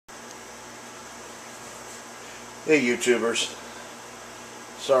Hey YouTubers,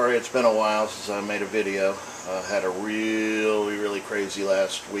 sorry it's been a while since I made a video. Had a really crazy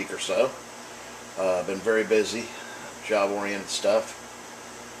last week or so. Been very busy, job-oriented stuff.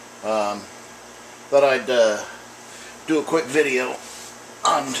 Thought I'd do a quick video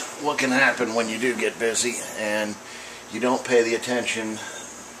on what can happen when you do get busy and you don't pay the attention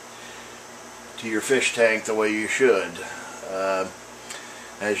to your fish tank the way you should.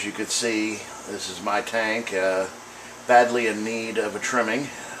 As you can see, this is my tank, badly in need of a trimming.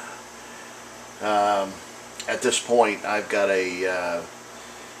 At this point, I've got a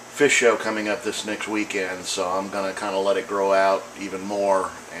fish show coming up this next weekend, so I'm going to kind of let it grow out even more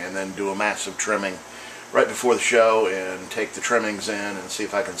and then do a massive trimming right before the show and take the trimmings in and see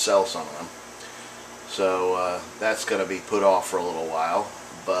if I can sell some of them. So that's going to be put off for a little while.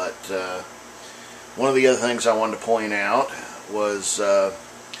 But one of the other things I wanted to point out was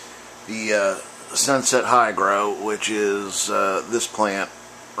the Sunset High Grow, which is this plant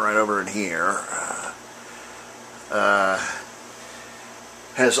right over in here,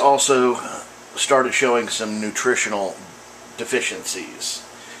 has also started showing some nutritional deficiencies,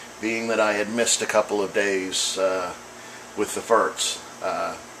 being that I had missed a couple of days with the Fertz.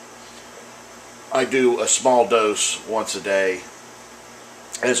 I do a small dose once a day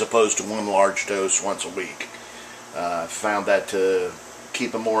as opposed to one large dose once a week. Found that to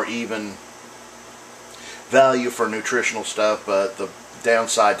keep a more even value for nutritional stuff, but the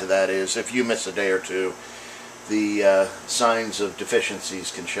downside to that is if you miss a day or two, the signs of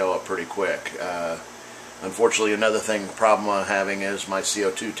deficiencies can show up pretty quick. Unfortunately, another problem I'm having is my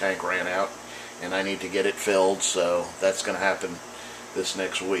CO2 tank ran out and I need to get it filled, so that's going to happen this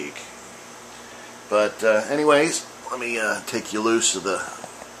next week. But anyways, let me take you loose of the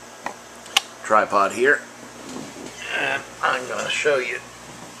tripod here, and I'm going to show you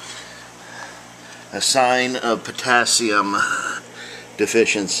a sign of potassium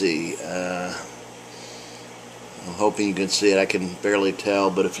deficiency. I'm hoping you can see it. I can barely tell,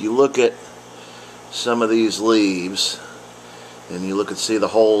 but if you look at some of these leaves and you look and see the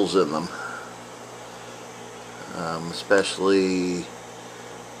holes in them, especially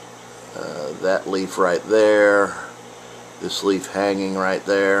that leaf right there, this leaf hanging right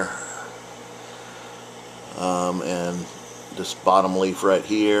there, and this bottom leaf right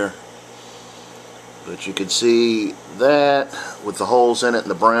here. But you can see that with the holes in it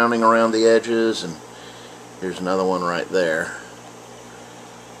and the browning around the edges, and here's another one right there,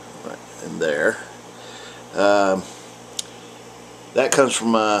 right in there. That comes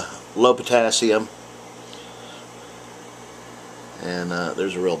from low potassium, and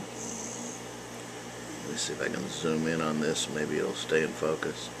there's a real, let me see if I can zoom in on this, maybe it'll stay in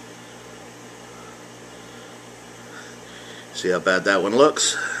focus. See how bad that one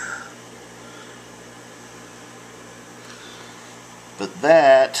looks? But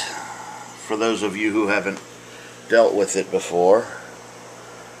that, for those of you who haven't dealt with it before,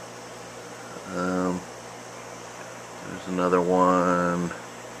 there's another one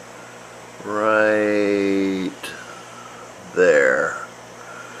right there.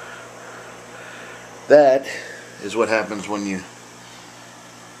 That is what happens when you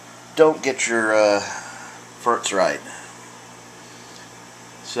don't get your Fertz right.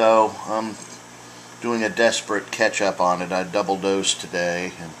 So I'm doing a desperate catch-up on it. I double dosed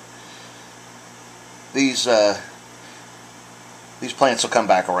today, and these plants will come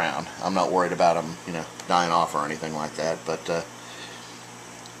back around. I'm not worried about them, dying off or anything like that. But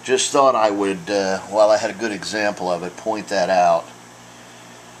just thought I would, while I had a good example of it, point that out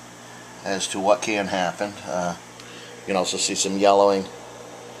as to what can happen. You can also see some yellowing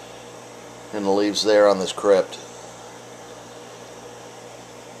in the leaves there on this crypt.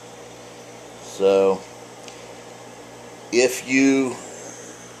 So if you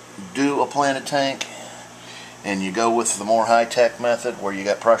do a planted tank and you go with the more high-tech method where you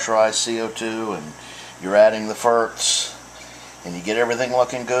got pressurized CO2 and you're adding the Fertz and you get everything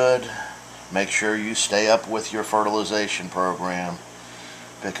looking good, make sure you stay up with your fertilization program,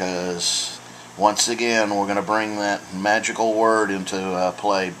 because once again we're going to bring that magical word into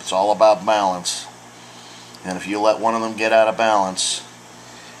play. It's all about balance, and if you let one of them get out of balance,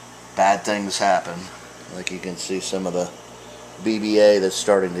 bad things happen. Like you can see some of the BBA that's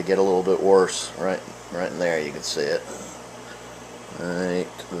starting to get a little bit worse. Right in there, you can see it. Right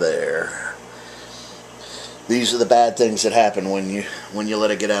there. These are the bad things that happen when you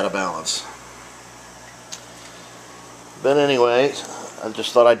let it get out of balance. But anyway, I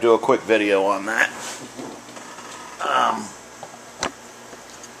just thought I'd do a quick video on that.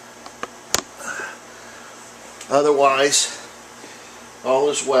 Otherwise, all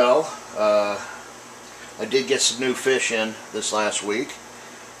is well. I did get some new fish in this last week.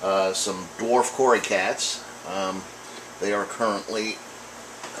 Some dwarf cory cats. They are currently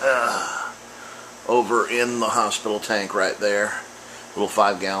over in the hospital tank right there. Little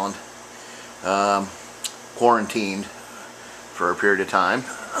 5-gallon. Quarantined for a period of time.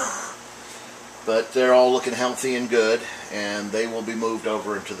 But they're all looking healthy and good, and they will be moved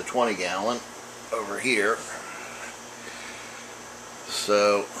over into the 20-gallon over here.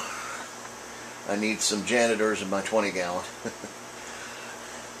 So I need some janitors in my 20-gallon.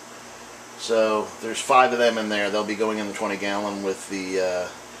 So there's 5 of them in there. They'll be going in the 20-gallon with the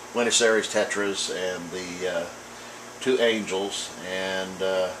Buenos Aires tetras and the 2 angels. And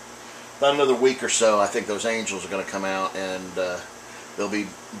about another week or so, I think those angels are going to come out, and they'll be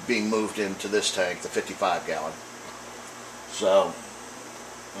being moved into this tank, the 55-gallon. So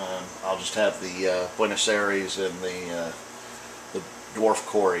I'll just have the Buenos Aires and the dwarf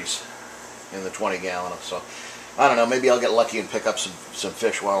cories in the 20-gallon. So I don't know, maybe I'll get lucky and pick up some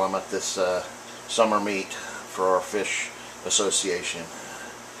fish while I'm at this summer meet for our fish association.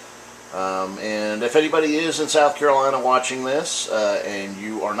 And if anybody is in South Carolina watching this and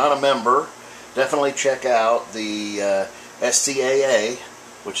you are not a member, definitely check out the SCAA,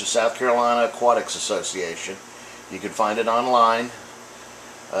 which is South Carolina Aquatics Association. You can find it online.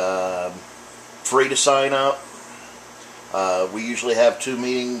 Free to sign up. We usually have 2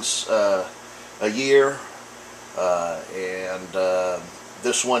 meetings a year, and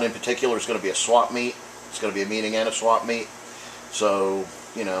this one in particular is going to be a swap meet. It's going to be a meeting and a swap meet. So,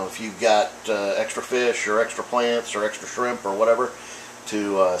 you know, if you've got extra fish or extra plants or extra shrimp or whatever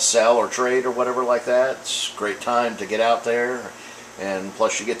to sell or trade or whatever like that, it's a great time to get out there. And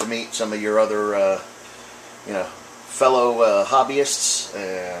plus you get to meet some of your other you know, fellow hobbyists,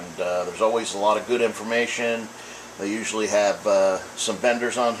 and there's always a lot of good information. They usually have some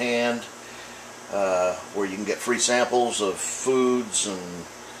vendors on hand where you can get free samples of foods and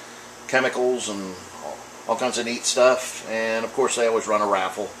chemicals and all kinds of neat stuff. And of course they always run a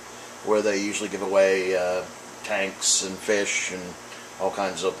raffle where they usually give away tanks and fish and all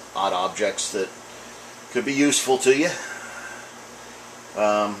kinds of odd objects that could be useful to you.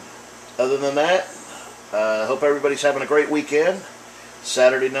 Other than that, I hope everybody's having a great weekend.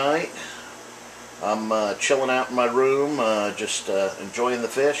 Saturday night, I'm chilling out in my room, just enjoying the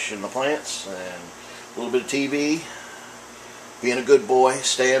fish and the plants and a little bit of TV, being a good boy,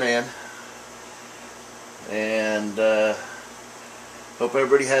 staying in. And hope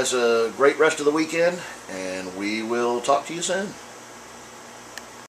everybody has a great rest of the weekend, and we will talk to you soon.